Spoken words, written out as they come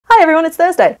Hey everyone, it's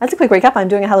Thursday. As a quick recap, I'm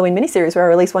doing a Halloween mini-series where I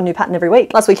release one new pattern every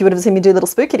week. Last week you would have seen me do Little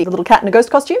Spook Kitty, a little cat in a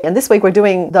ghost costume. And this week we're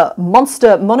doing the monster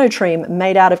monotreme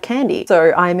made out of candy.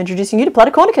 So I'm introducing you to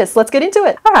Platycornicus. Let's get into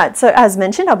it. Alright, so as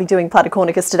mentioned, I'll be doing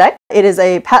Platycornicus today. It is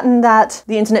a pattern that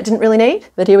the internet didn't really need,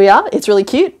 but here we are. It's really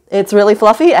cute, it's really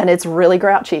fluffy, and it's really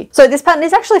grouchy. So this pattern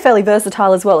is actually fairly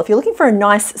versatile as well. If you're looking for a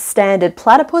nice standard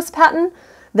platypus pattern,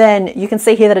 then you can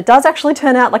see here that it does actually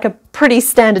turn out like a pretty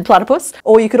standard platypus,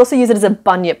 or you could also use it as a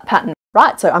bunyip pattern.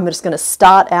 Right, so I'm just going to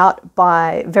start out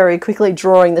by very quickly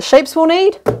drawing the shapes we'll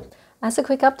need. As a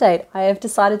quick update, I have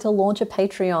decided to launch a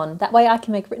Patreon. That way I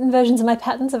can make written versions of my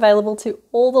patterns available to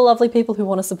all the lovely people who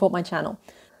want to support my channel.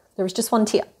 There is just one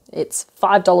tier. It's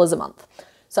 $5 a month.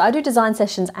 So I do design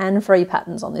sessions and free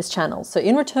patterns on this channel. So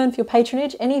in return for your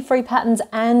patronage, any free patterns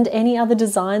and any other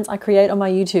designs I create on my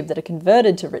YouTube that are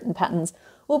converted to written patterns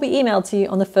will be emailed to you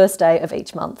on the first day of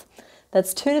each month.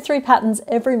 That's 2 to 3 patterns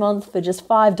every month for just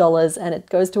 $5, and it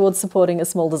goes towards supporting a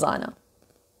small designer.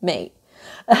 Me.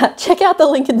 Check out the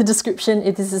link in the description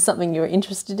if this is something you're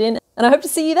interested in, and I hope to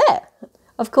see you there.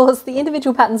 Of course, the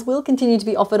individual patterns will continue to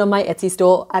be offered on my Etsy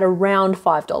store at around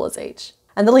 $5 each.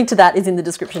 And the link to that is in the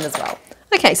description as well.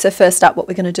 Okay, so first up what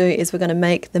we're going to do is we're going to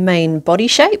make the main body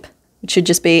shape, which should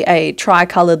just be a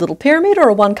tri-coloured little pyramid or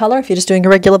a one colour if you're just doing a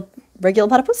regular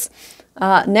platypus.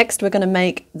 Next we're going to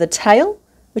make the tail,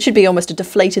 which should be almost a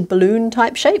deflated balloon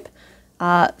type shape.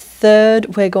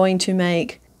 Third we're going to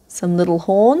make some little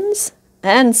horns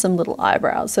and some little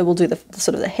eyebrows. So we'll do the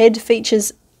sort of the head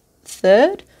features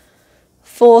third.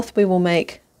 Fourth we will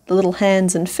make the little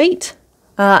hands and feet.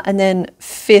 And then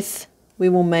fifth we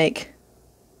will make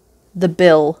the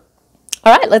bill.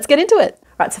 All right, let's get into it.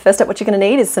 All right, so first up what you're going to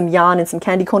need is some yarn and some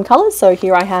candy corn colours. So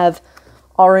here I have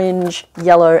orange,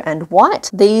 yellow and white.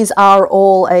 These are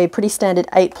all a pretty standard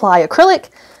 8-ply acrylic.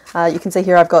 You can see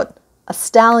here I've got a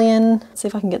stallion. Let's see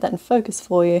if I can get that in focus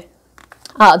for you.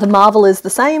 The marvel is the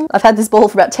same. I've had this ball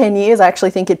for about 10 years. I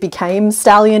actually think it became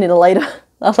stallion in a later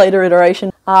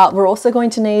iteration. We're also going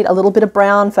to need a little bit of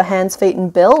brown for hands, feet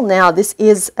and bill. Now this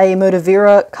is a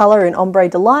Motivera colour in Ombre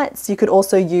Delights. You could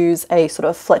also use a sort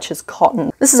of Fletcher's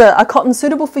cotton. This is a cotton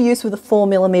suitable for use with a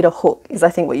 4mm hook is I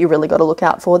think what you really got to look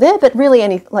out for there, but really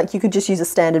you could just use a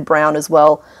standard brown as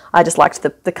well. I just liked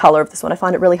the colour of this one. I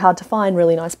find it really hard to find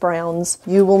really nice browns.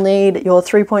 You will need your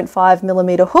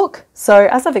 3.5mm hook. So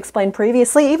as I've explained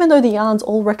previously, even though the yarns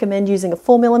all recommend using a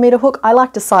 4mm hook, I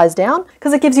like to size down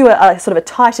because it gives you a sort of a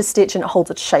tighter stitch and it holds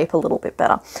its shape a little bit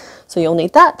better. So you'll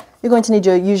need that. You're going to need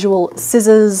your usual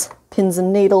scissors, pins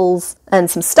and needles, and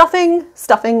some stuffing.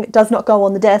 Stuffing does not go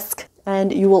on the desk.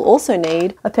 And you will also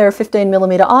need a pair of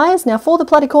 15mm eyes. Now for the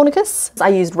Platycornicus, I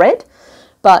used red,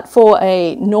 but for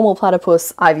a normal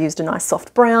platypus, I've used a nice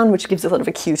soft brown, which gives it sort of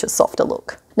a cuter, softer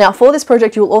look. Now for this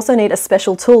project, you will also need a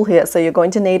special tool here. So you're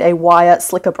going to need a wire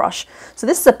slicker brush. So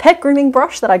this is a pet grooming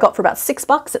brush that I got for about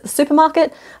 $6 at the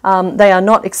supermarket. They are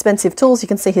not expensive tools. You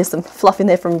can see here's some fluff in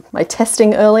there from my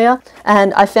testing earlier.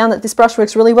 And I found that this brush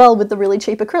works really well with the really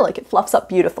cheap acrylic. It fluffs up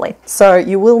beautifully. So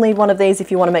you will need one of these if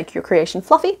you want to make your creation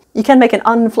fluffy. You can make an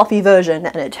unfluffy version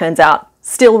and it turns out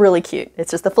still really cute.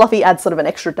 It's just the fluffy adds sort of an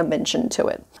extra dimension to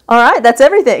it. All right, that's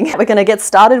everything. We're going to get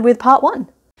started with part 1.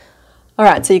 All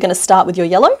right, so you're going to start with your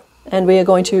yellow and we are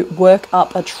going to work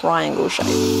up a triangle shape.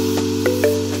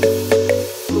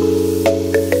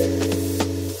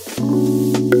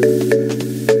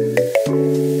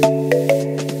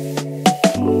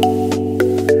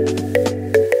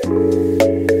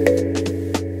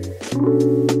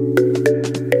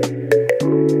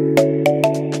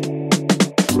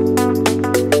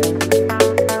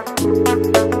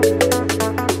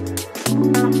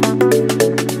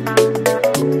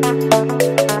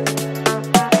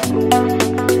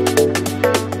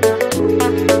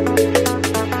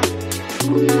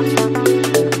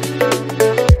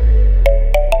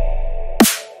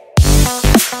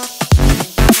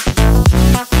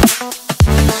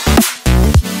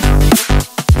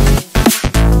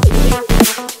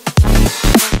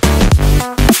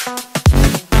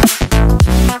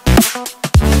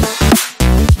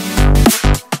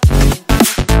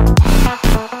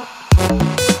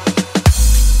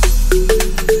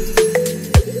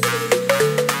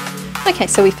 Okay,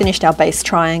 so we finished our base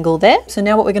triangle there. So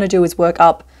now what we're going to do is work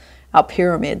up our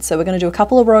pyramid. So we're going to do a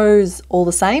couple of rows all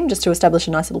the same just to establish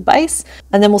a nice little base,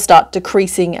 and then we'll start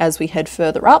decreasing as we head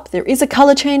further up. There is a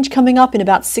colour change coming up in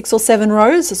about 6 or 7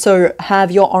 rows, so have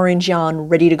your orange yarn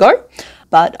ready to go,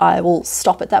 but I will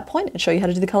stop at that point and show you how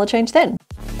to do the colour change then.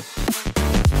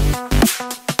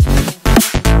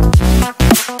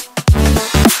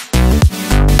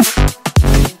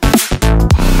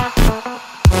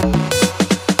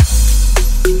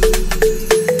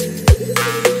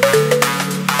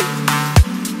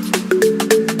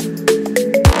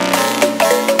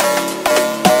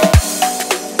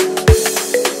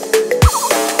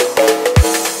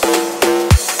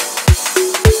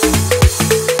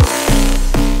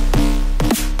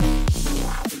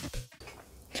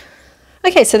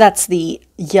 Okay, so that's the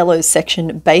yellow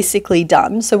section basically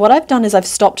done. So what I've done is I've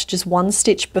stopped just one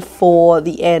stitch before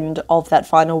the end of that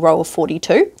final row of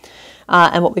 42.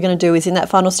 And what we're going to do is in that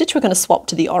final stitch, we're going to swap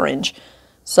to the orange.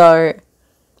 So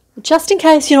just in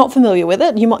case you're not familiar with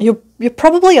it, you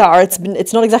probably are.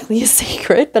 It's not exactly a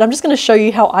secret, but I'm just going to show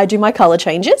you how I do my color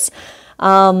changes.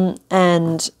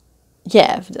 And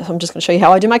yeah, I'm just going to show you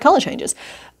how I do my color changes.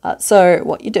 So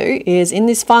what you do is in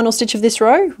this final stitch of this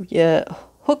row, you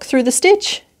hook through the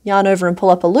stitch, yarn over and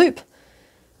pull up a loop,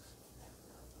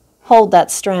 hold that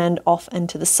strand off and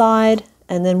to the side,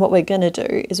 and then what we're going to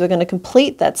do is we're going to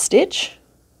complete that stitch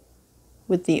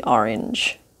with the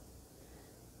orange.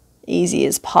 Easy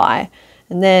as pie.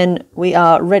 And then we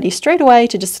are ready straight away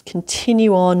to just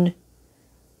continue on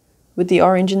with the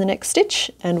orange in the next stitch,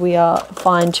 and we are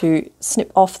fine to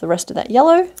snip off the rest of that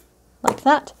yellow like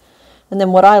that. And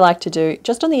then what I like to do,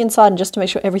 just on the inside and just to make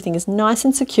sure everything is nice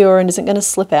and secure and isn't going to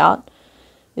slip out,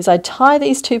 is I tie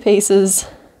these two pieces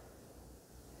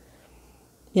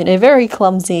in a very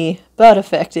clumsy but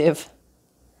effective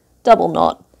double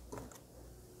knot.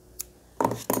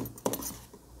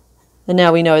 And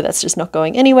now we know that's just not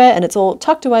going anywhere, and it's all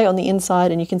tucked away on the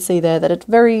inside, and you can see there that it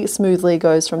very smoothly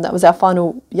goes from that was our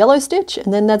final yellow stitch,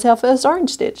 and then that's our first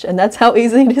orange stitch, and that's how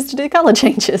easy it is to do color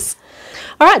changes.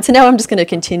 All right, so now I'm just going to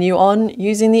continue on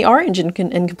using the orange and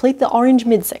complete the orange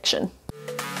midsection.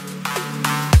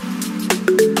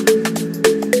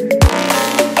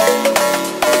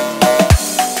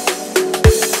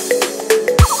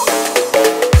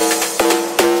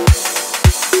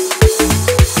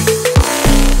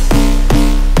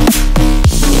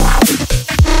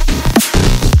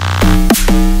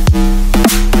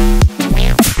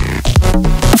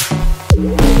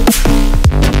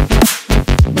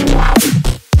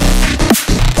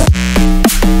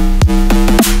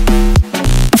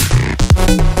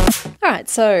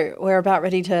 So we're about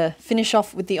ready to finish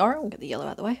off with the orange. We'll get the yellow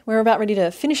out of the way. We're about ready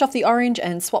to finish off the orange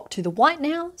and swap to the white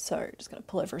now. So just going to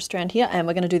pull over a strand here, and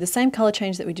we're going to do the same color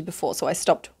change that we did before. So I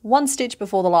stopped one stitch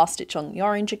before the last stitch on the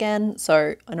orange again.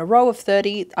 So in a row of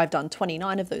 30, I've done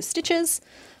 29 of those stitches,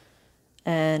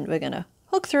 and we're going to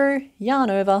hook through, yarn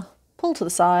over, pull to the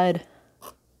side,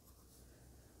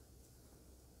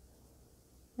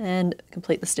 and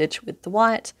complete the stitch with the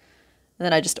white. And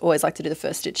then I just always like to do the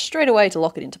first stitch straight away to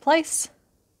lock it into place.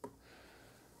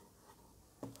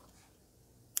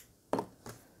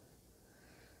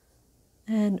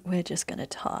 And we're just going to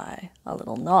tie a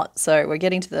little knot. So we're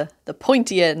getting to the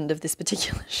pointy end of this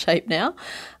particular shape now.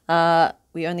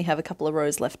 We only have a couple of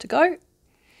rows left to go.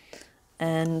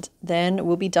 And then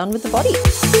we'll be done with the body.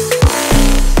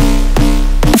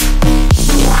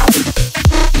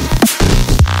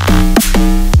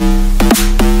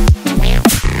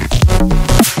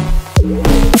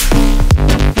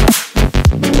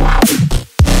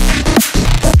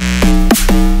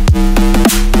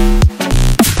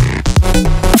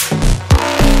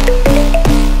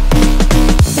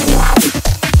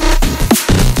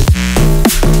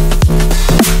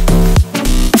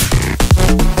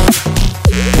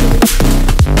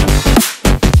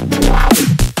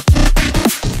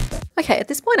 At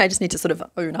this point, I just need to sort of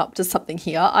own up to something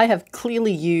here. I have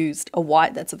clearly used a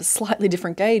white that's of a slightly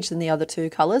different gauge than the other two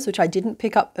colours, which I didn't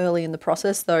pick up early in the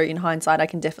process, though in hindsight I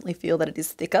can definitely feel that it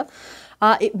is thicker.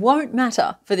 It won't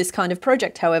matter for this kind of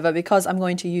project, however, because I'm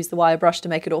going to use the wire brush to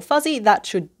make it all fuzzy. That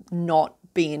should not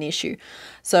be an issue.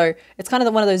 So it's kind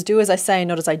of one of those do as I say,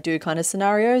 not as I do kind of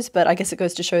scenarios, but I guess it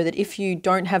goes to show that if you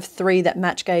don't have three that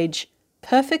match gauge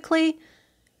perfectly,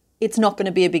 it's not going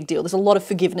to be a big deal. There's a lot of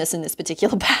forgiveness in this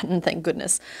particular pattern, thank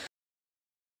goodness.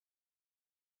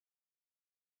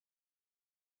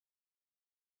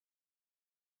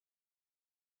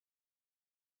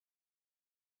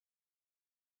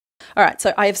 All right,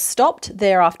 so I have stopped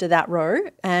there after that row,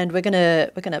 and we're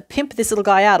gonna pimp this little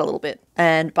guy out a little bit.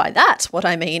 And by that, what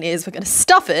I mean is we're gonna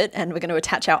stuff it, and we're gonna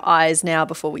attach our eyes now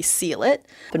before we seal it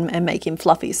and make him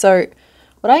fluffy. So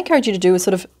what I encourage you to do is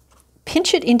sort of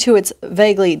pinch it into its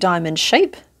vaguely diamond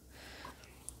shape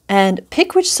and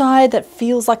pick which side that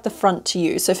feels like the front to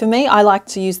you. So for me, I like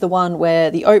to use the one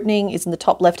where the opening is in the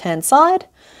top left-hand side,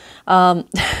 top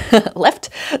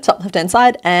left-hand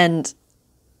side, and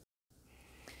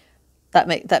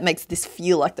that makes this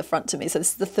feel like the front to me. So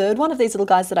this is the third one of these little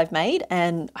guys that I've made,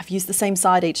 and I've used the same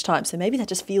side each time. So maybe that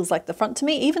just feels like the front to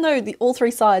me, even though all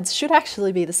three sides should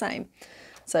actually be the same.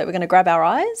 So we're going to grab our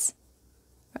eyes.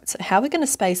 Right, so how we're going to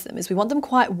space them is we want them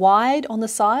quite wide on the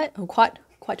side, or quite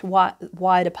quite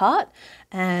wide apart,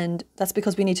 and that's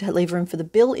because we need to leave room for the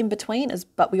bill in between,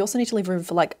 but we also need to leave room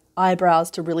for like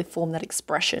eyebrows to really form that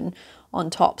expression on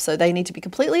top. So they need to be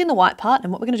completely in the white part,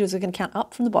 and what we're going to do is we're going to count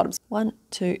up from the bottom. 1,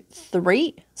 2,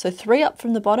 3. So 3 up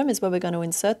from the bottom is where we're going to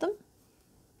insert them.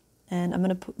 And I'm going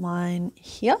to put mine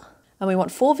here. And we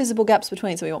want 4 visible gaps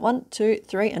between. So we want 1, 2,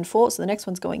 3, and 4. So the next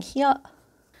one's going here.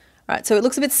 All right, so it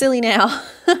looks a bit silly now,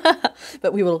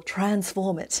 but we will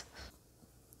transform it.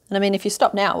 And I mean, if you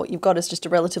stop now, what you've got is just a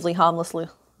relatively harmless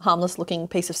looking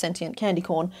piece of sentient candy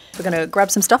corn. We're going to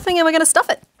grab some stuffing and we're going to stuff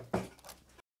it.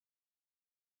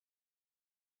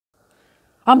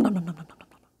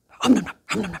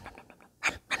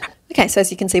 Okay, so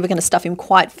as you can see, we're going to stuff him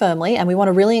quite firmly, and we want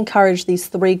to really encourage these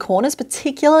 3 corners,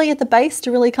 particularly at the base,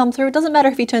 to really come through. It doesn't matter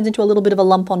if he turns into a little bit of a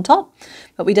lump on top,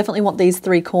 but we definitely want these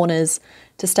 3 corners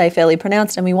to stay fairly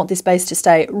pronounced, and we want this base to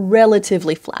stay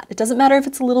relatively flat. It doesn't matter if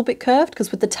it's a little bit curved, because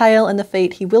with the tail and the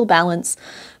feet, he will balance,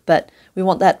 but we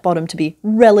want that bottom to be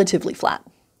relatively flat.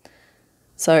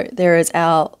 So there is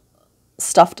our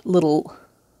stuffed little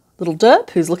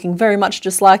derp, who's looking very much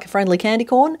just like a friendly candy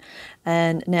corn.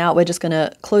 And now we're just going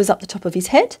to close up the top of his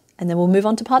head, and then we'll move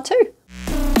on to part 2.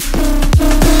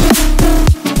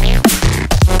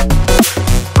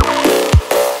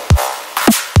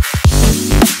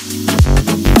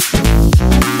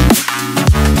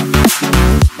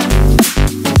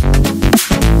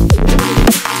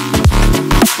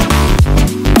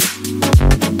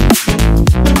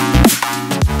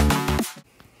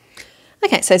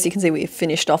 Okay, so as you can see, we've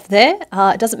finished off there.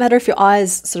 It doesn't matter if your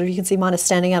eyes, you can see mine are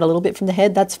standing out a little bit from the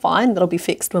head, that's fine. That'll be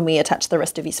fixed when we attach the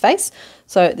rest of his face.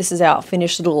 So this is our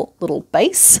finished little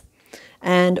base.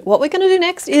 And what we're going to do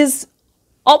next is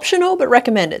optional but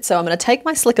recommended. So I'm going to take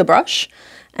my slicker brush,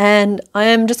 and I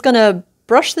am just going to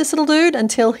brush this little dude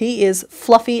until he is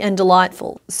fluffy and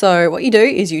delightful. So what you do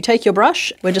is you take your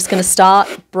brush, we're just going to start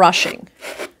brushing.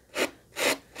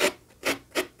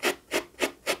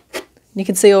 You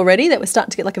can see already that we're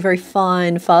starting to get like a very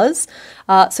fine fuzz.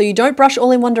 So you don't brush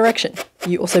all in one direction.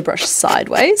 You also brush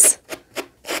sideways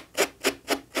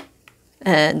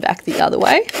and back the other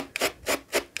way.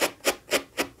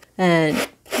 And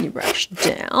you brush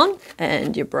down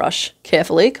and you brush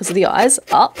carefully because of the eyes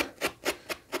up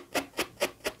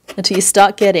until you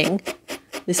start getting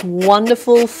this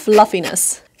wonderful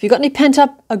fluffiness. If you've got any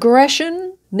pent-up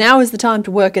aggression, now is the time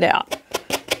to work it out.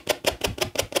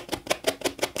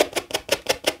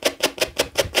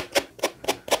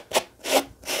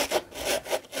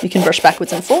 You can brush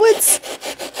backwards and forwards,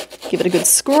 give it a good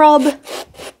scrub.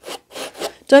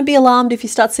 Don't be alarmed if you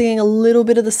start seeing a little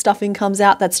bit of the stuffing comes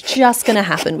out. That's just going to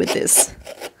happen with this.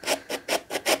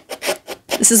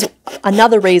 This is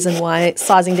another reason why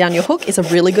sizing down your hook is a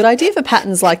really good idea for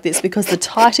patterns like this, because the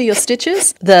tighter your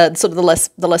stitches, the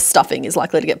less stuffing is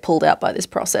likely to get pulled out by this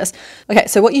process. Okay,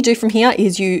 so what you do from here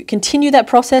is you continue that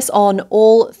process on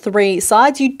all 3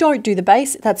 sides. You don't do the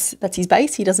base, that's his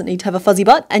base, he doesn't need to have a fuzzy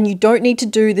butt, and you don't need to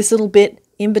do this little bit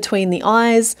in between the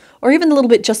eyes or even a little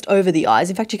bit just over the eyes.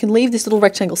 In fact, you can leave this little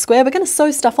rectangle square. We're going to sew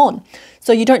stuff on.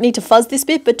 So you don't need to fuzz this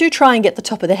bit, but do try and get the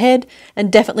top of the head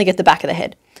and definitely get the back of the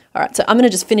head. All right, so I'm going to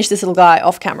just finish this little guy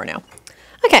off camera now.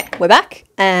 Okay, we're back,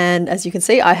 and as you can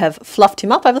see, I have fluffed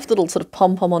him up. I've left a little sort of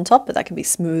pom-pom on top, but that can be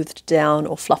smoothed down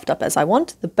or fluffed up as I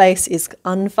want. The base is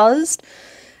unfuzzed,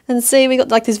 and see, we got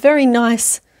like this very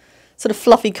nice sort of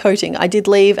fluffy coating. I did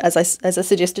leave, as I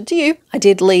suggested to you, I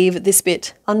did leave this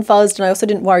bit unfuzzed, and I also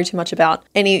didn't worry too much about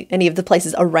any of the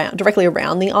places directly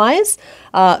around the eyes,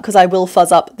 because I will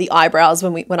fuzz up the eyebrows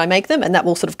when I make them, and that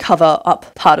will sort of cover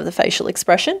up part of the facial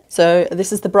expression. So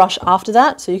this is the brush after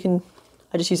that. So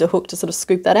I just use a hook to sort of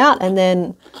scoop that out, and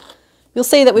then you'll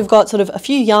see that we've got sort of a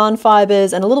few yarn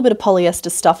fibers and a little bit of polyester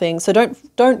stuffing. So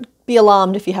don't be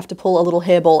alarmed if you have to pull a little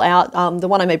hairball out. The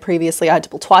one I made previously, I had to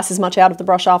pull twice as much out of the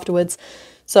brush afterwards.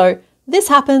 So this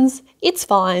happens, it's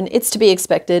fine, it's to be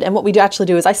expected. And what we actually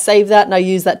do is I save that and I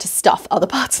use that to stuff other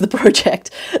parts of the project.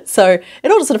 So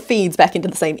it all sort of feeds back into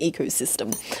the same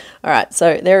ecosystem. All right,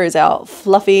 so there is our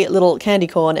fluffy little candy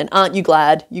corn, and aren't you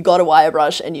glad you got a wire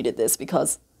brush and you did this,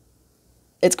 because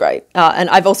it's great. And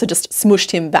I've also just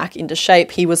smooshed him back into shape.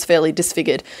 He was fairly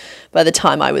disfigured by the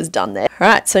time I was done there. All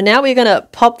right, so now we're going to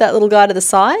pop that little guy to the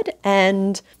side,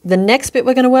 and the next bit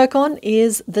we're going to work on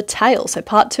is the tail. So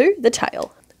part 2, the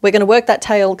tail. We're going to work that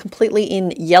tail completely in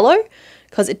yellow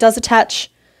because it does attach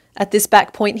at this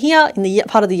back point here in the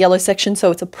part of the yellow section,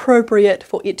 so it's appropriate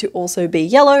for it to also be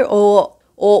yellow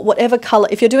or whatever color.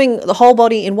 If you're doing the whole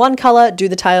body in one color, do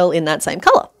the tail in that same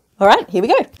color. All right, here we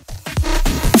go.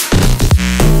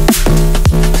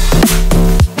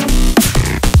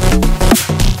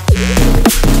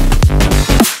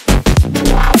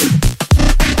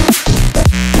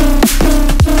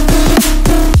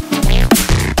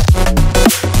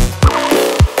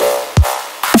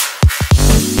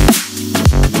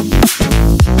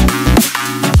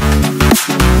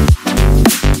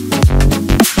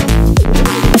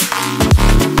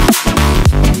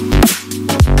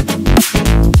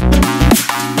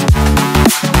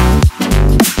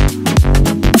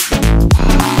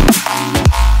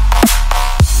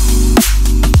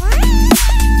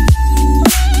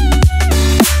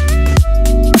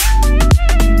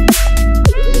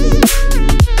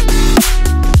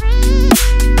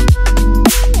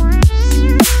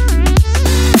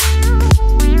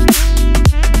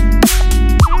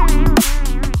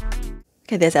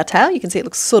 Okay, there's our tail. You can see it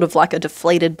looks sort of like a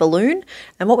deflated balloon.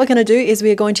 And what we're going to do is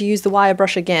we are going to use the wire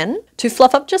brush again to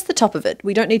fluff up just the top of it.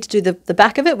 We don't need to do the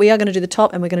back of it. We are going to do the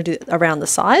top, and we're going to do it around the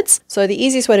sides. So the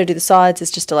easiest way to do the sides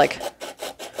is just to like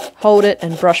hold it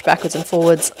and brush backwards and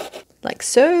forwards like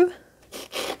so.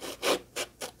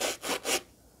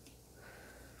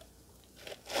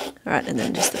 All right, and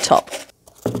then just the top.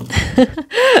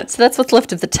 So that's what's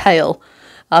left of the tail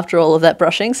after all of that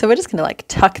brushing. So we're just going to like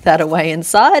tuck that away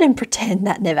inside and pretend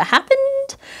that never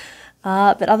happened.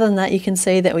 But other than that, you can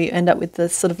see that we end up with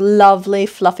this sort of lovely,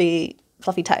 fluffy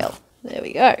tail. There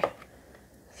we go.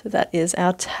 So that is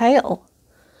our tail.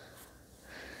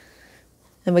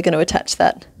 And we're going to attach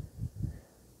that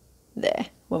there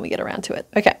when we get around to it.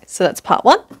 Okay, so that's part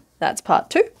 1. That's part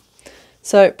 2.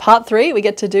 So part 3, we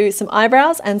get to do some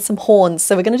eyebrows and some horns.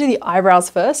 So we're going to do the eyebrows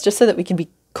first, just so that we can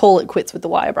call it quits with the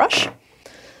wire brush.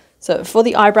 So for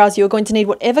the eyebrows, you're going to need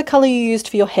whatever colour you used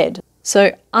for your head.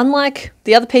 So unlike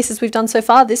the other pieces we've done so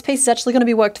far, this piece is actually going to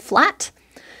be worked flat.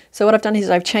 So what I've done is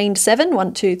I've chained 7,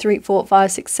 1, 2, 3, 4,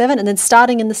 5, 6, 7, and then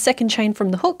starting in the second chain from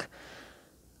the hook,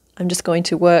 I'm just going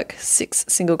to work 6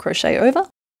 single crochet over.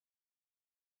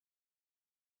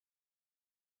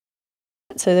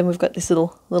 So then we've got this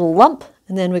little lump,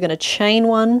 and then we're going to chain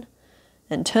 1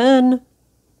 and turn,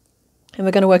 and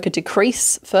we're going to work a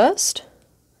decrease first,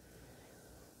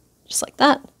 just like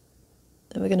that.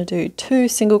 Then we're going to do 2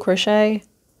 single crochet,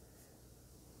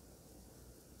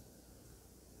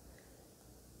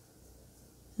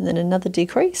 and then another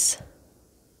decrease,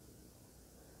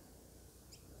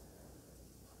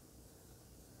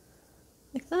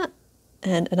 like that,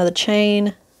 and another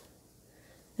chain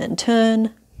and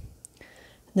turn.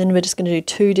 And then we're just going to do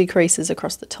 2 decreases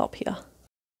across the top here.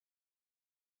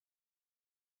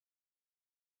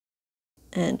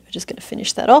 And we're just going to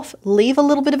finish that off. Leave a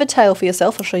little bit of a tail for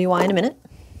yourself. I'll show you why in a minute.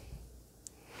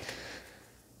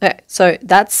 Okay, so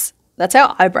that's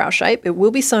our eyebrow shape. It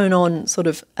will be sewn on sort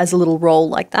of as a little roll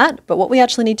like that. But what we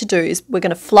actually need to do is we're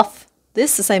going to fluff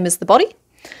this the same as the body.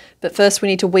 But first we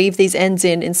need to weave these ends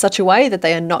in such a way that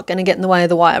they are not going to get in the way of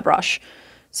the wire brush.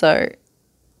 So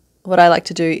what I like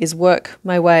to do is work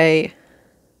my way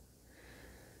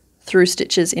through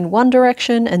stitches in one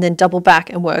direction and then double back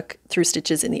and work through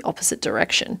stitches in the opposite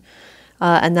direction.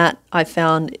 And that I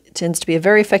found tends to be a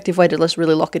very effective way to just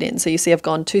really lock it in. So you see I've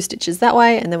gone 2 stitches that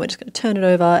way, and then we're just going to turn it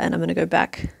over, and I'm going to go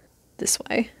back this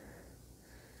way.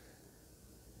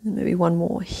 And maybe one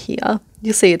more here.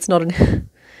 You'll see it's not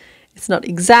it's not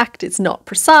exact, it's not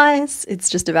precise, it's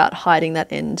just about hiding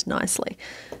that end nicely.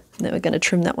 And then we're going to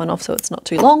trim that one off so it's not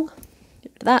too long.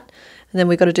 Get rid of that. And then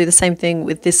we've got to do the same thing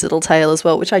with this little tail as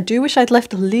well, which I do wish I'd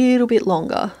left a little bit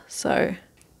longer. So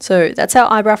that's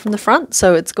our eyebrow from the front.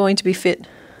 So it's going to be fit,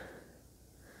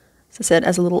 as I said,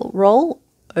 as a little roll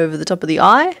over the top of the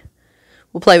eye.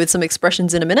 We'll play with some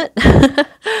expressions in a minute.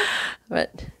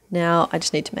 But now I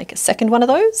just need to make a second one of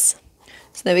those.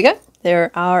 So there we go.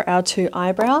 There are our 2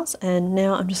 eyebrows. And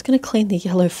now I'm just going to clean the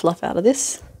yellow fluff out of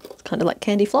this. It's kind of like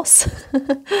candy floss.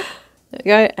 There we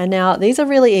go. And now these are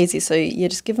really easy. So you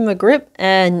just give them a grip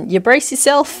and you brace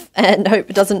yourself and hope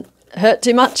it doesn't hurt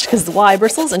too much because the wire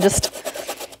bristles, and just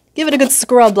give it a good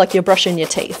scrub like you're brushing your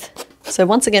teeth. So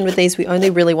once again with these, we only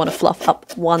really want to fluff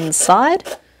up one side.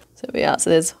 So we are. So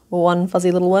there's one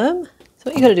fuzzy little worm. So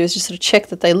what you got to do is just sort of check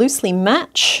that they loosely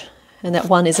match and that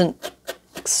one isn't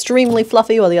extremely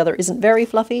fluffy or the other isn't very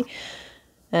fluffy.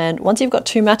 And once you've got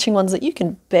 2 matching ones that you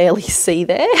can barely see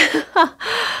there,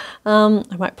 I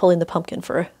might pull in the pumpkin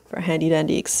for a handy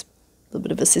dandy little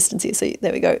bit of assistance here. So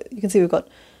there we go. You can see we've got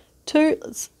 2.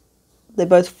 They're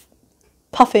both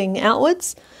puffing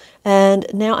outwards. And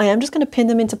now I am just going to pin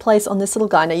them into place on this little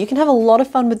guy. Now you can have a lot of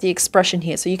fun with the expression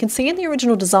here. So you can see in the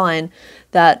original design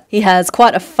that he has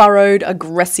quite a furrowed,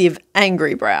 aggressive,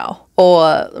 angry brow.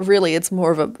 Or really it's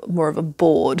more of a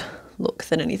bored look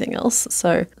than anything else.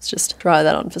 So let's just try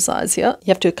that on for size here.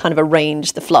 You have to kind of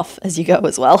arrange the fluff as you go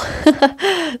as well.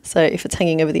 So if it's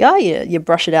hanging over the eye, you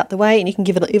brush it out the way, and you can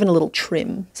give it even a little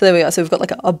trim. So there we go. So we've got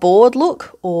like a bored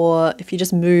look, or if you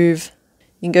just move,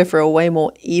 you can go for a way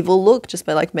more evil look just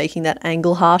by like making that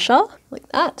angle harsher like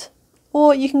that.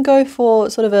 Or you can go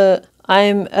for sort of a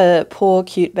I'm a poor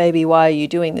cute baby, why are you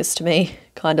doing this to me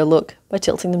kind of look by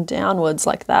tilting them downwards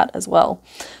like that as well.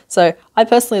 So I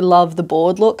personally love the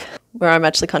bored look where I'm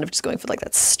actually kind of just going for like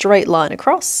that straight line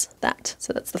across that.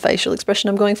 So that's the facial expression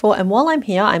I'm going for. And while I'm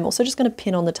here, I'm also just going to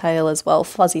pin on the tail as well,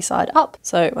 fuzzy side up.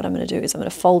 So what I'm going to do is I'm going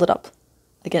to fold it up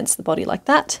against the body like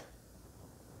that.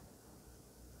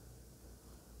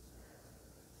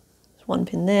 One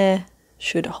pin there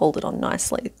should hold it on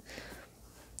nicely.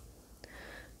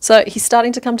 So he's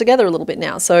starting to come together a little bit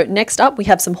now. So next up we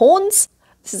have some horns.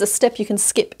 This is a step you can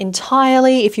skip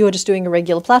entirely if you were just doing a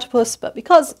regular platypus, but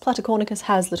because Platycornicus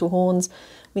has little horns,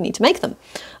 we need to make them.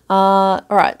 All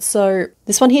right, so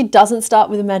this one here doesn't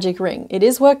start with a magic ring. It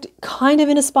is worked kind of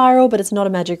in a spiral, but it's not a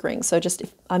magic ring. So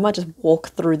I might just walk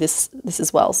through this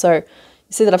as well. So you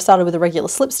see that I've started with a regular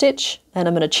slip stitch, and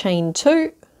I'm going to chain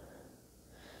 2.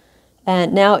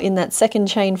 And now in that second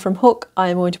chain from hook,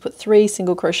 I'm going to put 3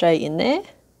 single crochet in there.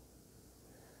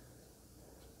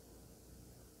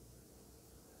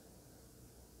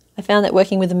 I found that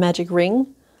working with a magic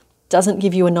ring doesn't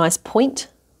give you a nice point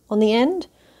on the end,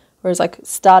 whereas like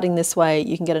starting this way,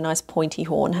 you can get a nice pointy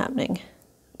horn happening,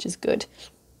 which is good.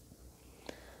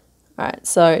 All right,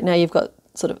 so now you've got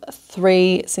sort of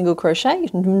 3 single crochet. You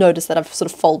can notice that I've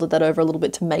sort of folded that over a little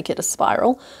bit to make it a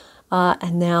spiral.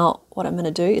 And now what I'm going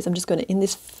to do is I'm just going to, in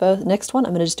this next one,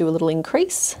 I'm going to just do a little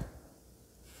increase,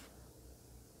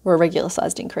 or a regular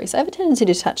sized increase. I have a tendency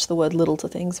to attach the word little to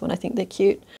things when I think they're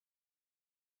cute.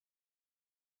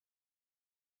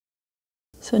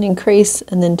 So an increase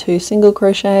and then 2 single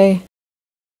crochet,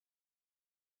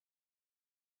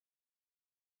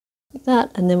 like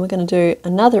that, and then we're going to do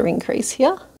another increase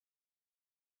here,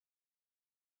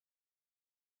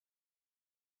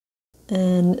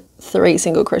 and 3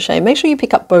 single crochet. Make sure you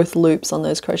pick up both loops on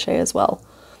those crochet as well.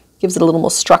 Gives it a little more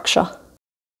structure.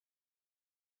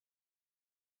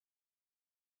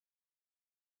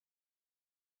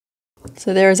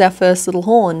 So there is our first little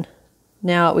horn.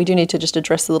 Now we do need to just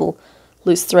address the little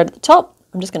loose thread at the top.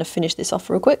 I'm just going to finish this off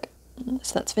real quick.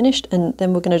 So that's finished, and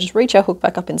then we're going to just reach our hook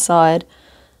back up inside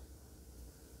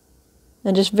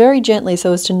and just very gently,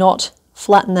 so as to not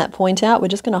flatten that point out, we're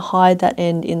just going to hide that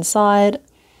end inside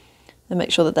and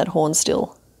make sure that that horn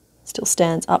still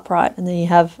stands upright, and then you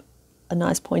have a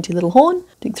nice pointy little horn.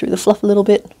 Dig through the fluff a little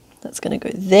bit. That's going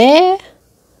to go there,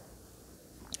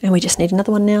 and we just need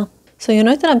another one now. So you'll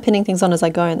note that I'm pinning things on as I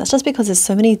go, and that's just because there's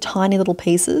so many tiny little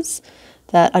pieces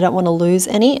that I don't want to lose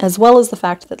any, as well as the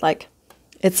fact that like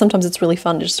sometimes it's really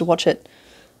fun just to watch it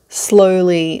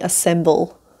slowly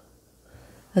assemble,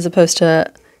 as opposed to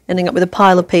ending up with a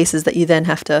pile of pieces that you then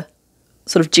have to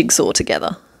sort of jigsaw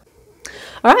together.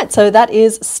 All right, so that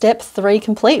is step 3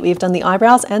 complete. We've done the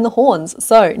eyebrows and the horns.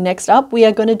 So next up, we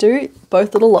are going to do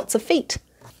both little lots of feet.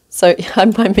 So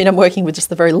I'm working with just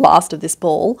the very last of this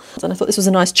ball. And I thought this was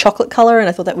a nice chocolate color, and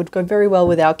I thought that would go very well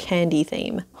with our candy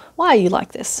theme. Why are you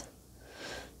like this?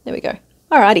 There we go.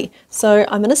 Alrighty, so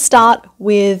I'm going to start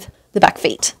with the back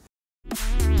feet.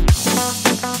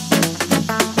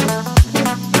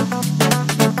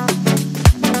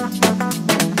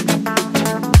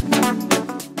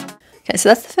 Okay, so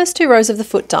that's the first 2 rows of the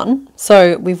foot done.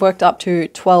 So we've worked up to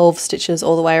 12 stitches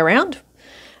all the way around.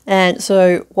 And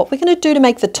so what we're going to do to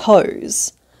make the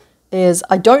toes is,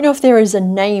 I don't know if there is a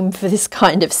name for this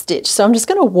kind of stitch, so I'm just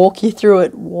going to walk you through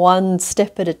it one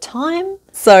step at a time.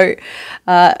 So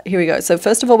here we go. So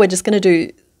first of all, we're just going to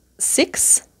do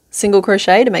 6 single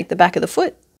crochet to make the back of the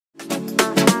foot.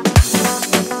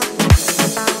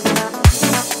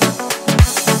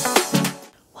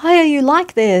 Why are you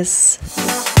like this?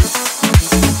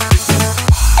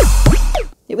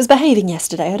 It was behaving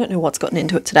yesterday. I don't know what's gotten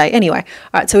into it today. Anyway,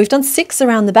 all right, so we've done 6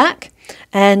 around the back,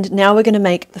 and now we're going to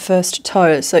make the first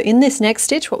toe. So in this next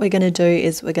stitch, what we're going to do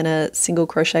is we're going to single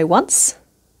crochet once,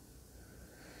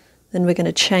 then we're going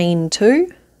to chain 2,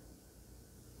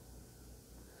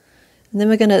 and then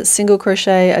we're going to single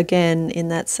crochet again in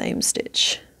that same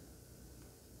stitch.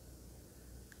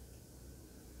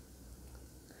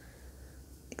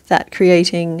 Like that,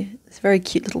 creating this very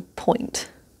cute little point.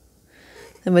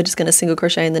 Then we're just going to single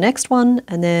crochet in the next one,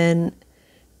 and then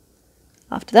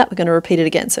after that we're going to repeat it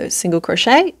again. So single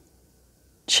crochet,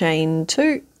 chain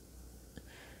 2,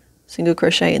 single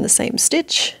crochet in the same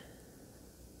stitch,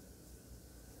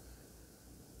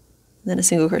 and then a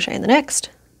single crochet in the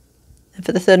next. And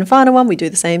for the third and final one, we do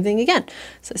the same thing again.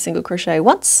 So single crochet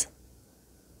once,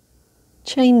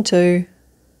 chain 2,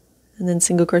 and then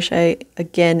single crochet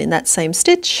again in that same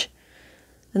stitch,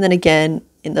 and then again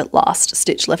in the last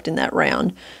stitch left in that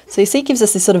round. So you see it gives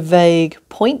us this sort of vague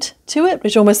point to it,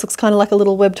 which almost looks kind of like a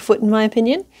little webbed foot in my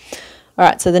opinion. All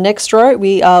right, so the next row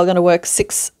we are going to work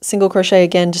 6 single crochet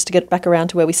again just to get back around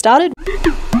to where we started.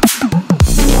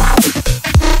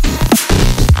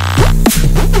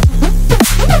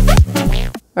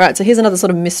 All right, so here's another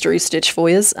sort of mystery stitch for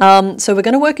you. So we're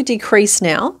going to work a decrease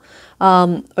now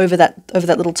over that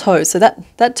little toe. So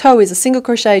that toe is a single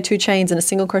crochet, 2 chains and a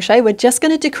single crochet. We're just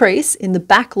going to decrease in the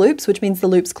back loops, which means the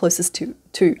loops closest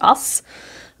to us,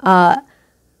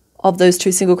 of those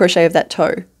 2 single crochet of that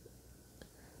toe.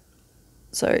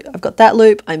 So I've got that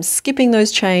loop, I'm skipping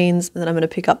those chains, and then I'm going to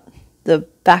pick up the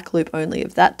back loop only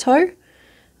of that toe.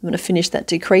 I'm going to finish that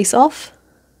decrease off.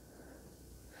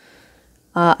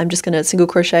 I'm just going to single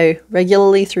crochet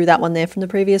regularly through that one there from the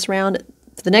previous round.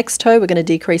 For the next toe, we're going to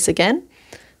decrease again.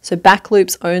 So back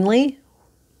loops only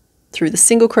through the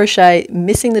single crochet,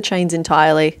 missing the chains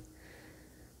entirely,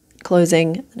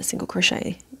 closing, and a single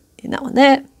crochet in that one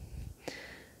there.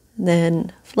 And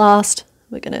then last,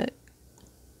 we're going to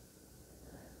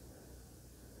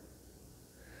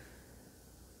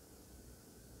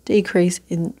decrease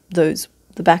in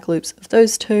the back loops of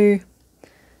those two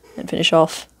and finish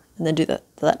off, and then do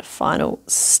that final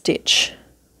stitch.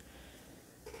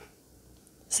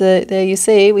 So there you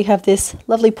see we have this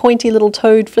lovely pointy little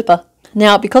toed flipper.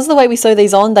 Now, because of the way we sew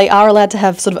these on, they are allowed to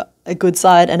have sort of a good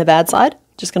side and a bad side.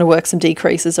 Just going to work some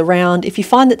decreases around. If you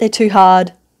find that they're too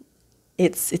hard,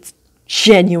 it's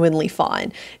genuinely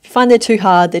fine. If you find they're too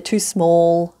hard, they're too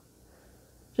small,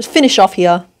 just finish off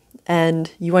here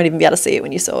and you won't even be able to see it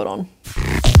when you sew it on.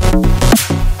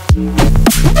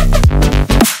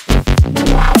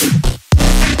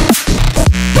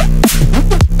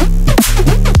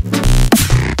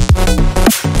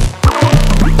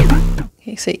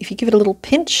 Okay, so if you give it a little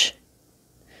pinch,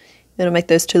 it'll make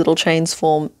those two little chains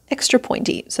form extra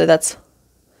pointy. So that's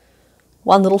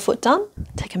one little foot done.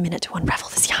 Take a minute to unravel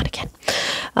this yarn again.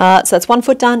 So that's one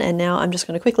foot done, and now I'm just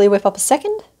going to quickly whip up a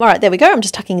second. All right, there we go. I'm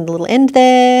just tucking in the little end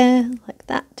there, like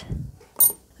that.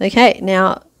 Okay,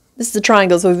 now this is a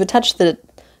triangle, so we've attached the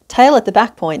tail at the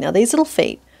back point. Now these little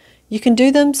feet, you can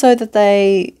do them so that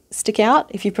they stick out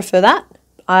if you prefer that.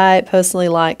 I personally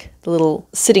like the little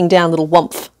sitting down little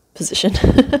whumph position.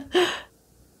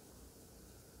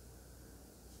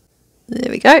 There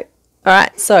we go. All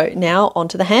right, so now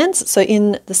onto the hands. So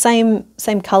in the same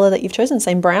color that you've chosen,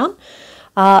 same brown,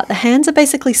 the hands are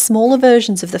basically smaller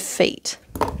versions of the feet.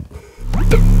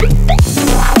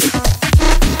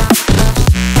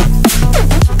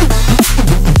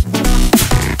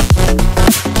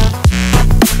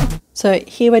 So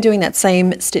here we're doing that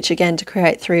same stitch again to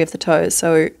create 3 of the toes.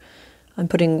 So I'm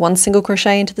putting 1 single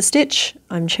crochet into the stitch,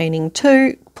 I'm chaining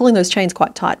 2, pulling those chains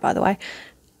quite tight by the way,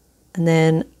 and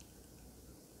then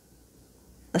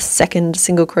a second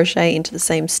single crochet into the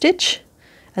same stitch,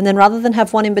 and then rather than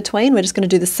have one in between, we're just going to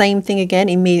do the same thing again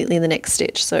immediately in the next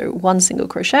stitch. So 1 single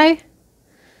crochet,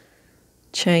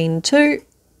 chain 2,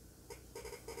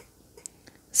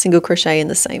 single crochet in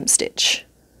the same stitch,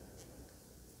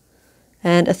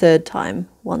 and a third time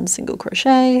 1 single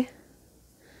crochet,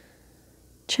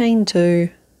 chain 2,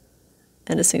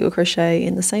 and a single crochet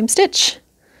in the same stitch,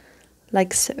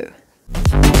 like so.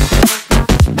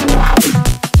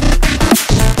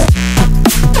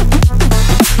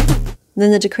 And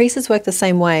then the decreases work the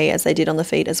same way as they did on the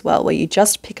feet as well, where you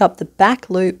just pick up the back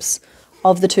loops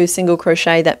of the 2 single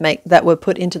crochet that were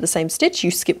put into the same stitch, you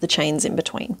skip the chains in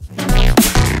between.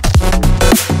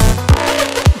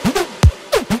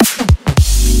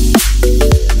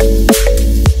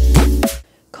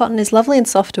 Cotton is lovely and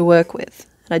soft to work with,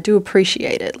 and I do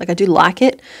appreciate it. Like, I do like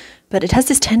it, but it has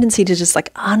this tendency to just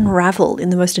like unravel in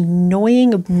the most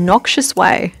annoying, obnoxious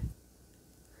way.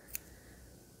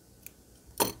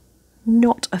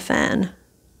 Not a fan.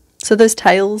 So those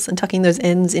tails and tucking those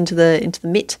ends into the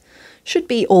mitt should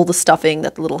be all the stuffing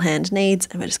that the little hand needs,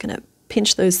 and we're just going to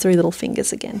pinch those 3 little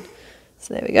fingers again.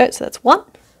 So there we go. So that's 1.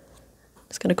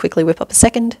 Just going to quickly whip up a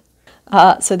second.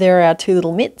 So there are our 2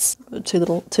 little mitts, two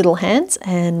little hands,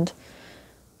 and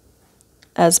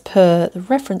as per the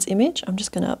reference image, I'm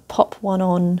just going to pop one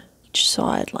on each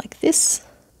side like this.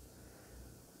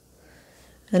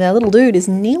 And our little dude is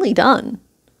nearly done.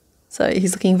 So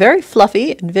he's looking very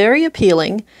fluffy and very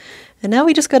appealing. And now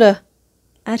we just got to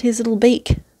add his little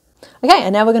beak. Okay,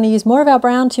 and now we're going to use more of our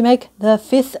brown to make the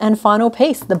 5th and final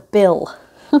piece, the bill.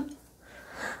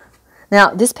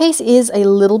 Now this piece is a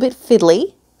little bit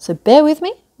fiddly, so bear with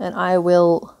me and I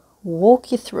will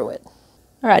walk you through it.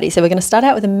 Alrighty, so we're going to start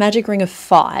out with a magic ring of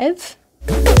 5.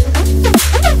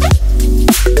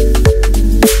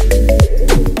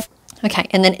 Okay,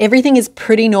 and then everything is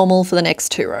pretty normal for the next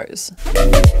 2 rows.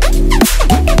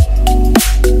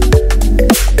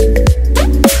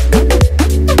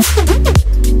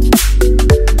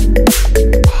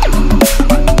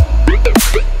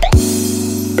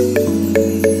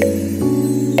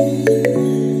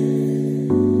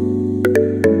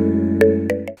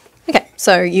 Okay,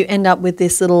 so you end up with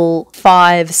this little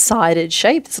 5-sided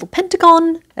shape, this little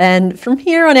pentagon, and from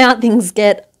here on out things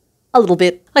get a little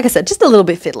bit, like I said, just a little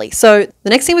bit fiddly. So the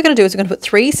next thing we're going to do is we're going to put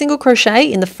 3 single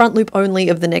crochet in the front loop only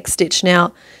of the next stitch.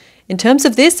 Now, in terms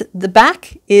of this, the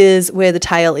back is where the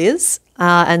tail is,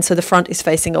 and so the front is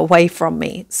facing away from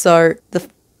me. So the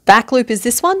back loop is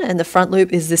this one and the front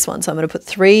loop is this one. So I'm going to put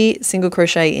 3 single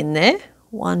crochet in there.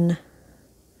 1,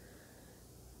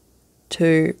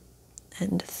 2,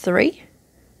 and 3.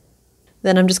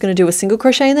 Then I'm just going to do a single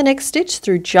crochet in the next stitch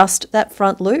through just that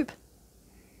front loop.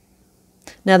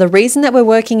 Now the reason that we're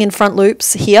working in front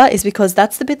loops here is because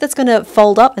that's the bit that's going to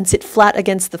fold up and sit flat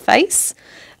against the face,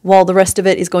 while the rest of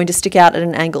it is going to stick out at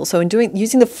an angle. So in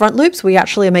using the front loops, we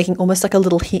actually are making almost like a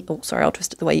little I'll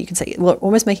twist it the way you can see it. We're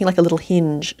almost making like a little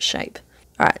hinge shape.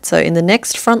 All right, so in the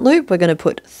next front loop, we're going to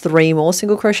put 3 more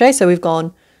single crochet. So we've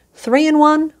gone 3 in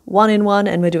 1, 1 in 1,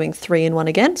 and we're doing 3 in 1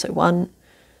 again. So 1,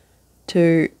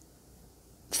 2,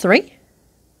 3.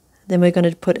 Then we're going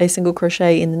to put a single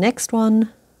crochet in the next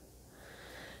one.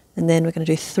 And then we're going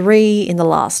to do 3 in the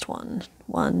last one.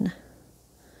 1,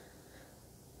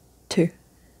 2,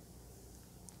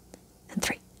 and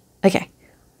 3. Okay.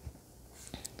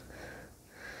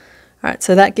 All right,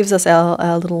 so that gives us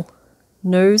our little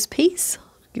nose piece.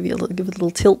 Give it a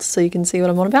little tilt so you can see what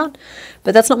I'm on about.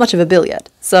 But that's not much of a bill yet.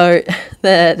 So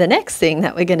the next thing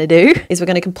that we're going to do is we're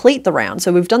going to complete the round.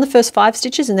 So we've done the first 5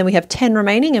 stitches and then we have 10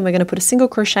 remaining, and we're going to put a single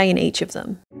crochet in each of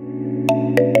them.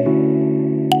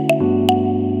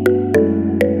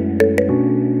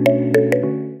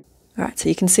 All right, so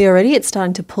you can see already it's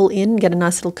starting to pull in, get a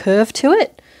nice little curve to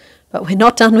it, but we're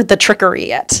not done with the trickery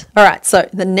yet. All right, so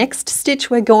the next stitch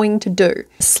we're going to do,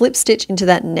 slip stitch into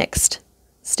that next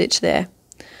stitch there.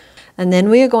 And then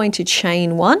we are going to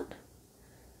chain 1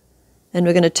 and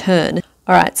we're going to turn.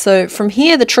 All right, so from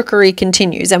here the trickery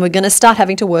continues and we're going to start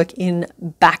having to work in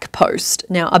back post.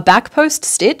 Now a back post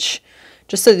stitch,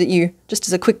 just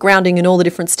as a quick grounding in all the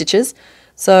different stitches.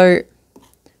 So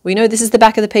we know this is the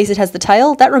back of the piece, it has the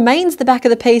tail. That remains the back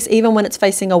of the piece even when it's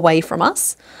facing away from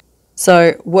us.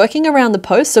 So working around the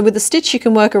post, so with the stitch you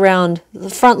can work around the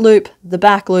front loop, the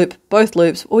back loop, both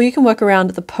loops, or you can work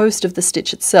around the post of the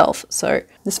stitch itself. So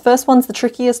this first one's the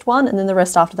trickiest one, and then the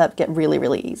rest after that get really,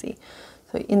 really easy.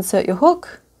 So insert your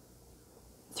hook,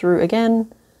 through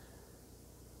again,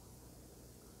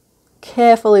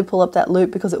 carefully pull up that loop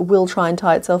because it will try and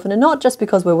tie itself in a knot just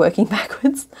because we're working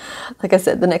backwards. Like I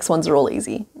said, the next ones are all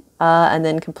easy. And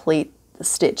then complete the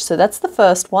stitch. So that's the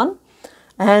first one.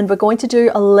 And we're going to do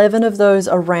 11 of those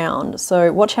around.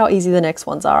 So watch how easy the next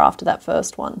ones are after that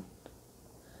first one.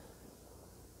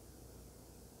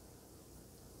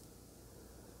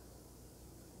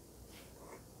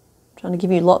 I'm trying to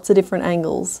give you lots of different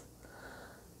angles.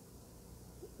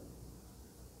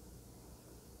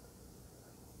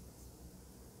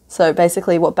 So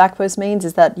basically what back post means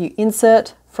is that you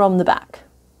insert from the back.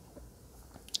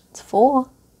 It's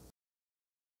 4.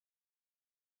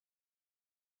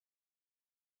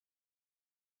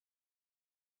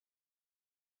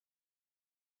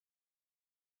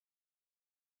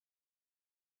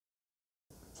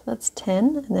 So that's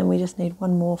 10, and then we just need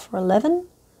one more for 11.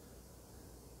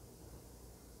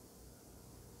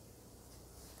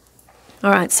 All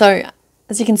right, so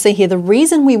as you can see here, the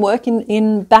reason we work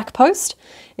in back post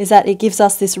is that it gives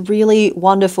us this really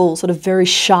wonderful sort of very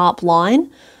sharp line.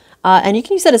 And you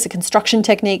can use that as a construction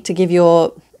technique to give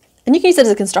your,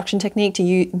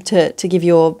 to give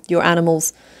your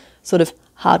animals sort of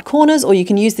hard corners, or you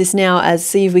can use this now as,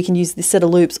 see if we can use this set of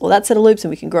loops or that set of loops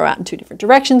and we can grow out in 2 different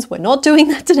directions. We're not doing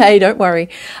that today, don't worry.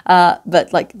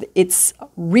 But like it's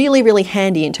really, really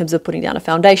handy in terms of putting down a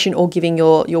foundation or giving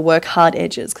your work hard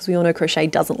edges, because we all know crochet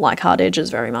doesn't like hard edges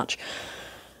very much.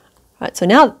 All right, so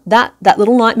now that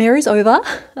little nightmare is over.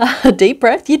 A deep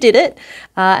breath, you did it.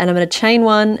 And I'm going to chain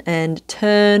 1 and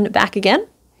turn back again.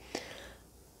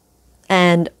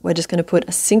 And we're just going to put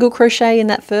a single crochet in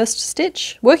that first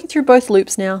stitch, working through both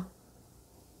loops now.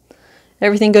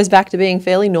 Everything goes back to being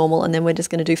fairly normal, and then we're just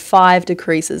going to do 5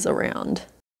 decreases around.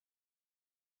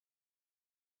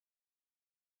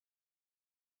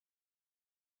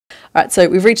 All right, so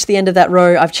we've reached the end of that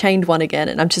row. I've chained 1 again,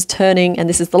 and I'm just turning, and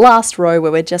this is the last row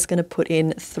where we're just going to put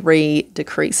in 3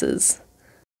 decreases.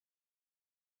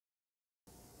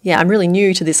 Yeah, I'm really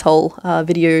new to this whole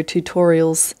video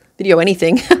tutorials, video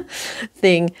anything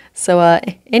thing. So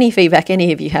any feedback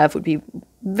any of you have would be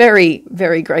very,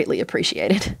 very greatly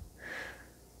appreciated.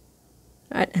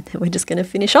 All right, and then we're just going to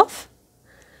finish off.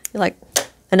 You're like,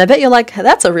 and I bet you're like,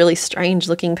 that's a really strange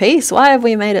looking piece. Why have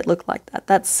we made it look like that?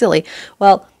 That's silly.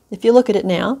 Well, if you look at it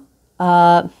now,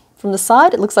 from the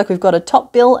side, it looks like we've got a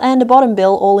top bill and a bottom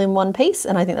bill all in one piece,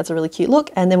 and I think that's a really cute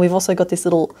look. And then we've also got this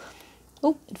little,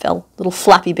 oh, it fell, little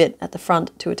flappy bit at the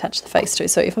front to attach the face to.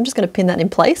 So if I'm just going to pin that in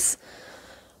place,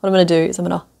 what I'm going to do is I'm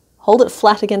going to hold it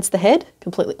flat against the head,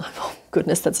 completely, oh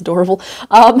goodness, that's adorable.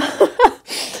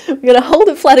 We're going to hold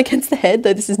it flat against the head,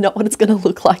 though this is not what it's going to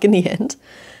look like in the end.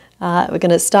 We're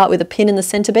going to start with a pin in the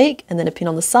center beak and then a pin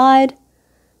on the side.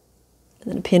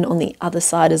 And then a pin on the other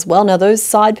side as well. Now those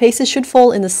side pieces should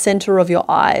fall in the center of your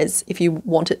eyes. If you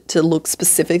want it to look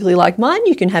specifically like mine,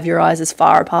 you can have your eyes as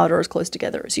far apart or as close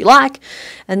together as you like.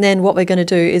 And then what we're going to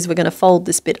do is we're going to fold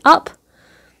this bit up.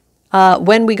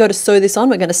 When we go to sew this on,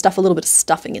 we're going to stuff a little bit of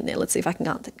stuffing in there. Let's see if I can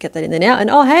get that in there now. And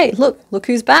oh hey, look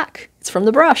who's back. It's from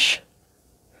the brush.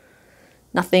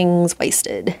 Nothing's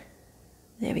wasted.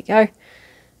 There we go.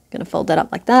 Going to fold that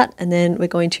up like that. And then we're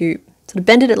going to sort of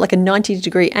bend it at like a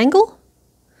 90-degree angle.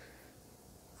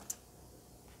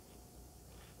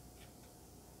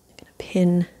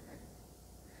 Pin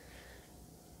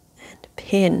and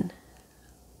pin,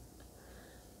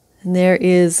 and there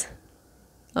is,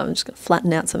 I'm just going to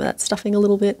flatten out some of that stuffing a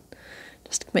little bit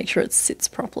just to make sure it sits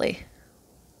properly.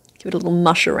 Give it a little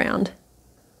mush around,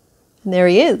 and there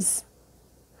he is.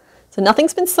 So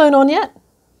nothing's been sewn on yet,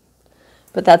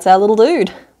 but that's our little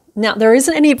dude. Now there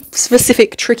isn't any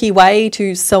specific tricky way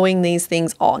to sewing these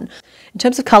things on. In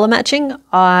terms of color matching,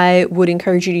 I would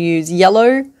encourage you to use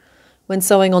yellow when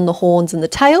sewing on the horns and the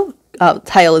tail.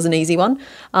 Tail is an easy one,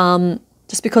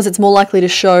 just because it's more likely to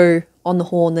show on the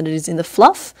horn than it is in the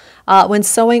fluff. When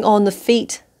sewing on the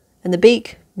feet and the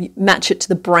beak, match it to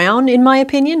the brown in my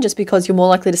opinion, just because you're more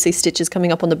likely to see stitches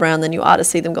coming up on the brown than you are to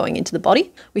see them going into the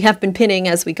body. We have been pinning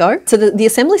as we go. So the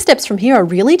assembly steps from here are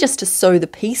really just to sew the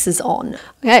pieces on.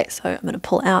 Okay, so I'm going to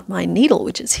pull out my needle,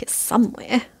 which is here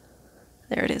somewhere.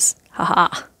 There it is.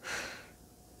 Haha.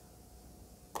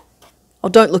 Oh,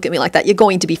 don't look at me like that. You're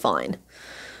going to be fine.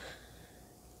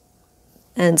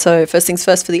 And so first things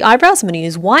first for the eyebrows, I'm going to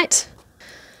use white.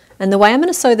 And the way I'm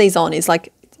going to sew these on is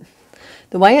like,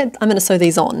 the way I'm going to sew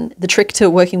these on, the trick to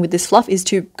working with this fluff is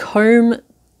to comb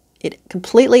it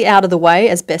completely out of the way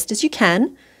as best as you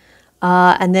can.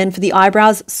 And then for the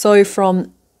eyebrows, sew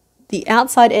from the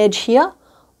outside edge here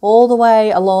all the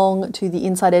way along to the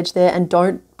inside edge there, and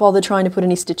don't bother trying to put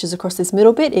any stitches across this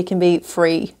middle bit. It can be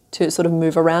free to sort of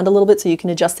move around a little bit so you can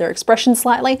adjust their expression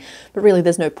slightly, but really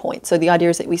there's no point. So the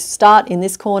idea is that we start in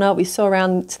this corner, we sew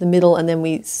around to the middle, and then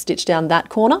we stitch down that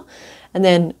corner. And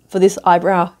then for this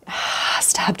eyebrow,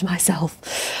 stabbed myself.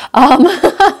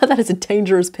 That is a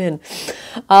dangerous pin.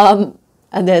 And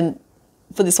then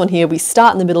for this one here, we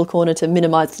start in the middle corner to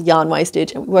minimize the yarn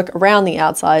wastage, and we work around the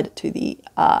outside to the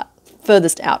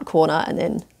furthest out corner, and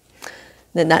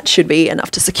then that should be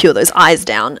enough to secure those eyes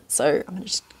down. So I'm going to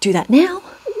just do that now.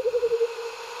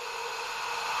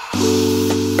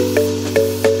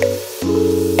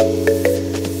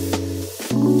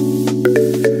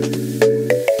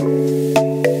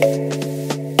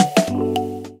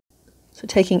 So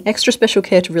taking extra special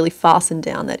care to really fasten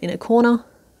down that inner corner,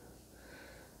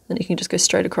 then you can just go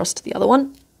straight across to the other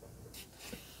one.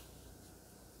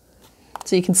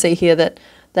 So you can see here that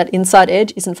that inside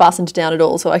edge isn't fastened down at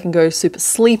all, so I can go super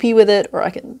sleepy with it, or I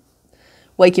can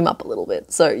wake him up a little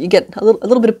bit. So you get a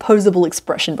little bit of posable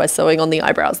expression by sewing on the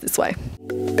eyebrows this way.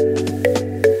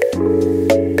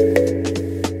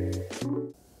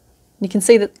 You can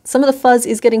see that some of the fuzz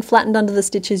is getting flattened under the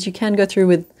stitches. You can go through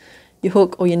with your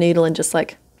hook or your needle and just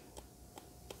like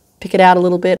pick it out a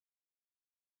little bit.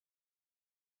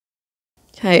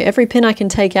 Okay, every pin I can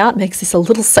take out makes this a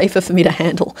little safer for me to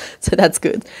handle, so that's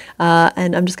good.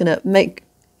 And I'm just going to make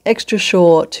extra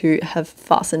sure to have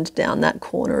fastened down that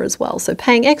corner as well. So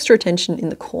paying extra attention in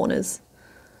the corners.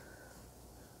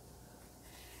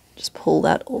 Just pull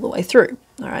that all the way through.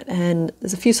 All right, and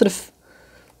there's a few sort of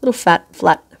little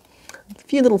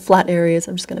little flat areas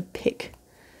I'm just going to pick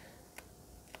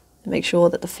and make sure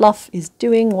that the fluff is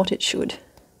doing what it should.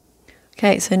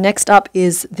 Okay, so next up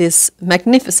is this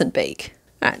magnificent beak.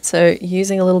 All right, so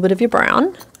using a little bit of your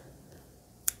brown,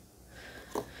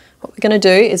 what we're going to do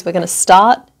is we're going to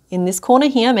start in this corner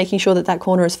here, making sure that that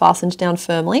corner is fastened down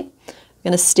firmly. We're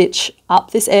going to stitch up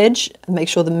this edge and make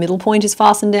sure the middle point is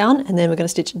fastened down, and then we're going to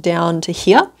stitch down to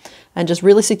here and just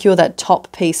really secure that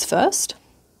top piece first.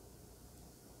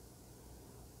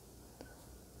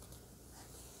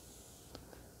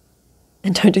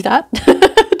 And don't do that.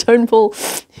 Don't pull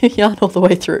your yarn all the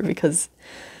way through, because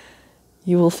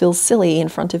you will feel silly in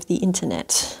front of the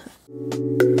internet.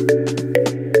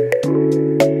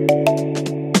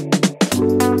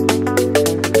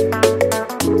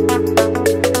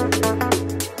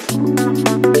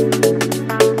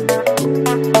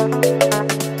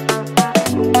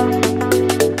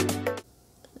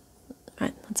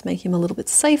 Right, let's make him a little bit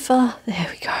safer. There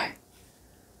we go.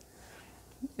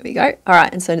 There we go. All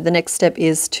right, and so the next step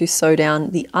is to sew down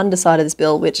the underside of this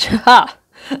bill, which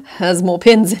has more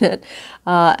pins in it.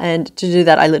 And to do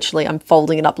that, I'm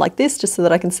folding it up like this just so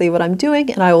that I can see what I'm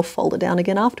doing, and I will fold it down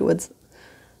again afterwards.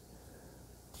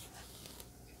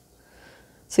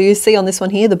 So you see on this one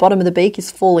here, the bottom of the beak is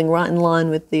falling right in line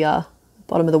with the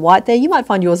bottom of the white there. You might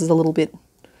find yours is a little bit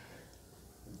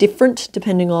different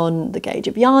depending on the gauge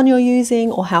of yarn you're using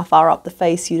or how far up the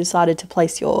face you decided to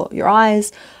place your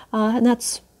eyes, and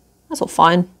that's all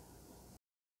fine.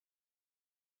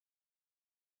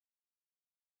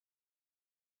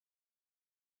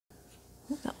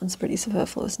 That one's pretty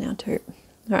superfluous now too.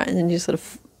 All right, and then you just sort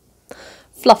of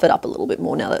fluff it up a little bit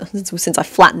more now that since I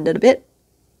flattened it a bit.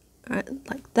 All right,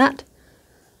 like that.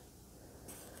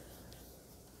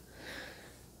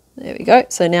 There we go.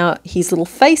 So now his little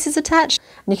face is attached,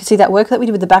 and you can see that work that we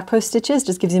did with the back post stitches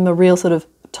just gives him a real sort of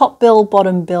top bill,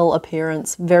 bottom bill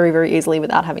appearance very, very easily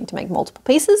without having to make multiple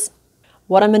pieces.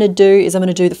 What I'm going to do is I'm going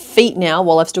to do the feet now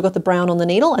while I've still got the brown on the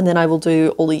needle, and then I will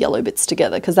do all the yellow bits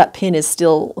together because that pin is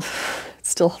still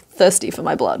thirsty for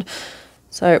my blood.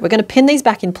 So we're going to pin these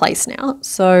back in place now.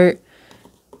 So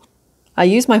I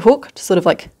use my hook to sort of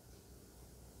like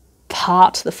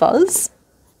part the fuzz,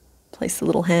 place the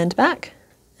little hand back,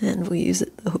 and we'll use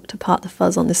the hook to part the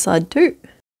fuzz on this side too.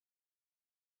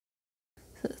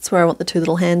 So that's where I want the two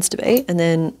little hands to be. And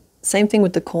then same thing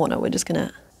with the corner. We're just going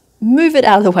to move it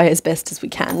out of the way as best as we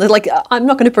can. Like, I'm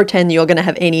not going to pretend you're going to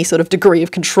have any sort of degree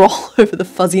of control over the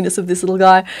fuzziness of this little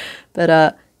guy,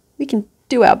 but we can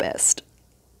do our best.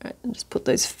 All right, and just put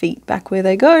those feet back where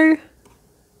they go.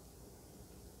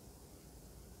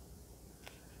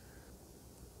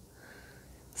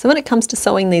 So when it comes to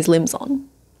sewing these limbs on,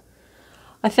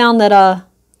 I found that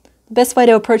the best way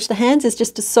to approach the hands is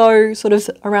just to sew sort of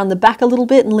around the back a little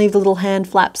bit and leave the little hand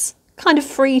flaps kind of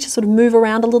free to sort of move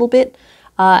around a little bit.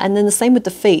 And then the same with the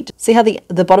feet. See how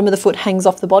the bottom of the foot hangs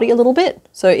off the body a little bit?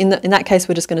 So in that case,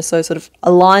 we're just going to sew sort of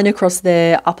a line across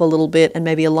there, up a little bit, and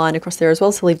maybe a line across there as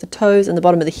well. So leave the toes and the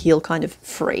bottom of the heel kind of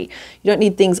free. You don't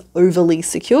need things overly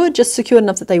secured, just secured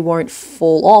enough that they won't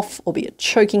fall off or be a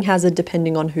choking hazard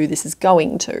depending on who this is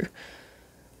going to.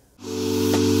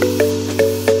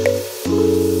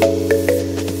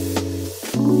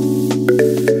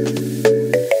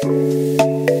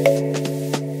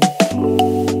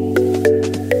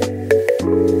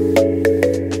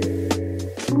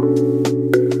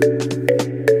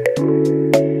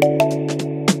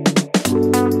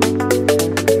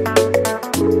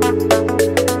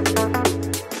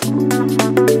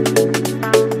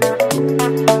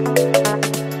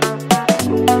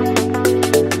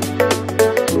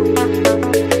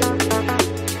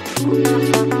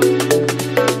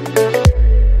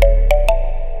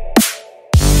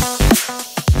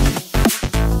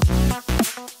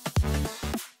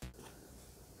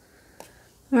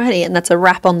 Alrighty, and that's a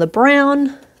wrap on the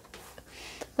brown.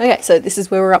 Okay, so this is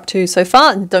where we're up to so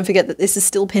far, and don't forget that this is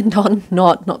still pinned on,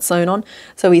 not sewn on.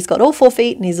 So he's got all 4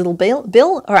 feet and his little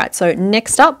bill. Alright, so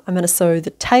next up, I'm going to sew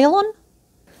the tail on.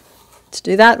 To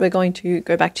do that, we're going to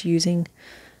go back to using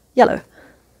yellow.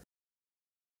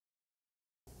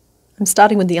 I'm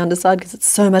starting with the underside because it's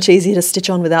so much easier to stitch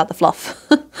on without the fluff.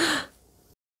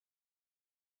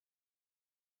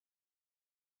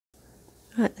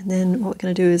 Right, and then what we're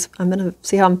going to do is I'm going to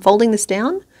see how I'm folding this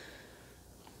down. I'm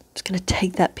just going to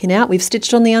take that pin out. We've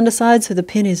stitched on the underside, so the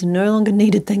pin is no longer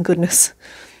needed, thank goodness.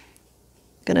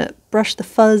 I'm going to brush the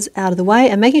fuzz out of the way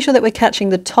and making sure that we're catching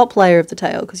the top layer of the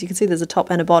tail, because you can see there's a top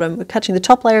and a bottom. We're catching the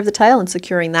top layer of the tail and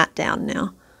securing that down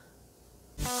now.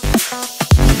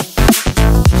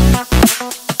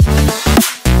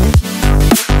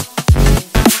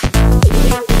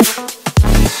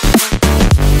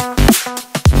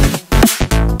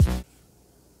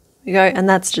 We go, and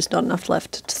that's just not enough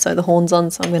left to sew the horns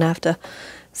on, so I'm going to have to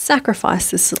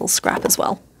sacrifice this little scrap as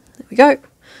well. There we go. All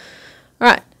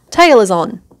right, tail is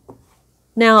on.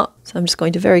 Now, so I'm just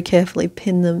going to very carefully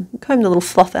pin them, comb the little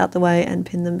fluff out the way and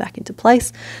pin them back into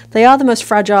place. They are the most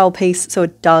fragile piece, so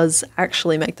it does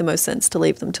actually make the most sense to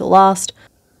leave them till last.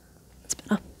 That's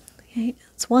better. Okay,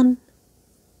 that's one.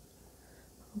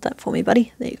 Hold that for me,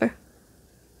 buddy. There you go.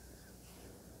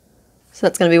 So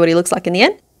that's going to be what he looks like in the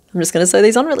end. I'm just going to sew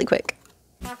these on really quick.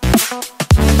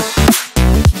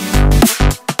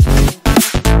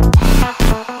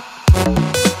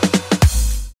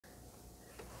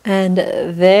 And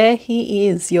there he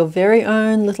is, your very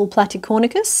own little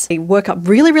Platycornicus. They work up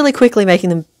really, really quickly, making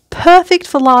them perfect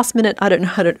for last minute, I don't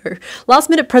know, last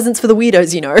minute presents for the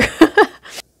weirdos, you know.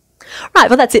 Right,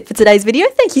 well that's it for today's video.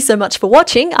 Thank you so much for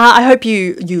watching. I hope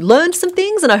you learned some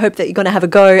things, and I hope that you're going to have a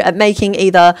go at making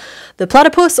either the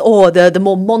platypus or the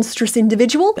more monstrous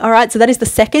individual. All right, so that is the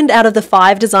second out of the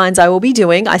 5 designs I will be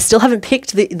doing. I still haven't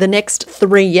picked the next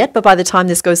 3 yet, but by the time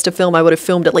this goes to film, I would have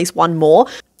filmed at least 1 more.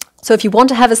 So if you want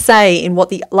to have a say in what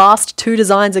the last 2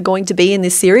 designs are going to be in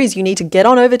this series, you need to get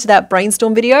on over to that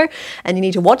brainstorm video and you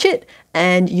need to watch it,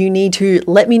 and you need to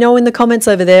let me know in the comments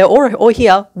over there or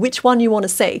here which one you want to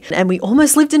see. And we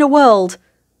almost lived in a world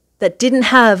that didn't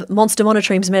have monster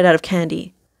monotremes made out of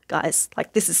candy. Guys,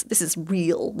 like this is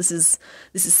real. This is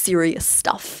serious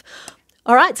stuff.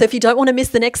 All right, so if you don't want to miss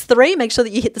the next 3, make sure that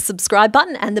you hit the subscribe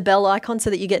button and the bell icon so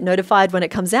that you get notified when it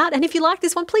comes out. And if you like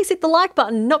this one, please hit the like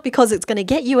button, not because it's going to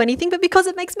get you anything, but because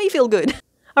it makes me feel good.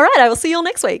 All right, I will see you all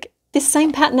next week. This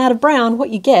same pattern out of brown,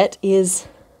 what you get is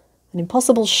an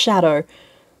impossible shadow.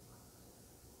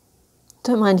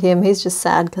 Don't mind him, he's just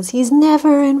sad because he's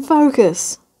never in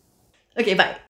focus. Okay, bye.